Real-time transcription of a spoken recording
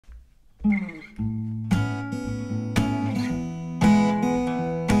I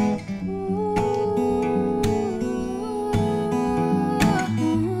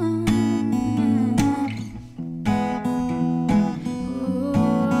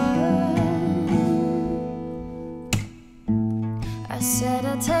said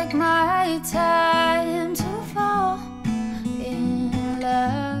I'd take my time to fall in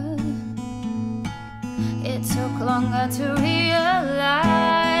love. It took longer to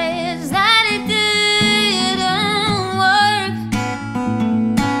realize that it didn't work.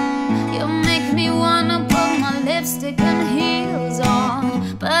 You make me wanna put my lipstick and heels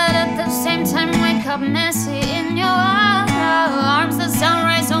on, but at the same time wake up messy in your arms. The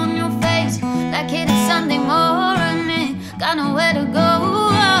sunrise on your face like it is Sunday morning. Got nowhere to go.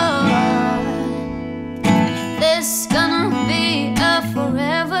 This gonna be a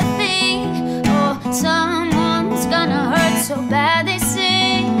forever thing, or someone's gonna hurt so bad they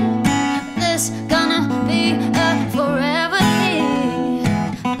sing. This gonna be a forever thing.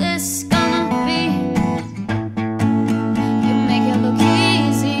 This gonna be. You make it look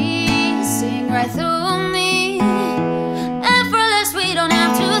easy, sing right through me. Effortless, we don't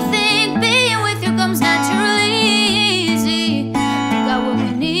have to think. Being with you comes naturally.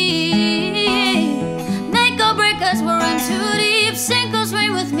 We're in too deep, sink or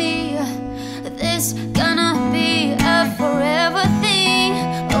swim with me. This gonna be a forever thing,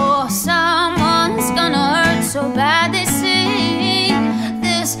 or someone's gonna hurt so bad they sing.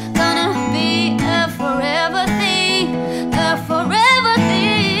 This gonna be a forever thing, a forever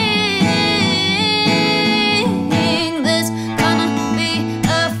thing. This gonna be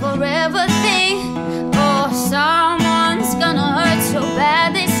a forever thing, or someone's gonna hurt so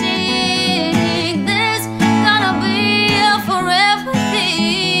bad they sing.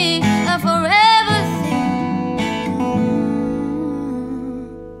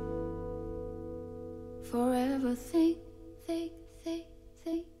 Forever think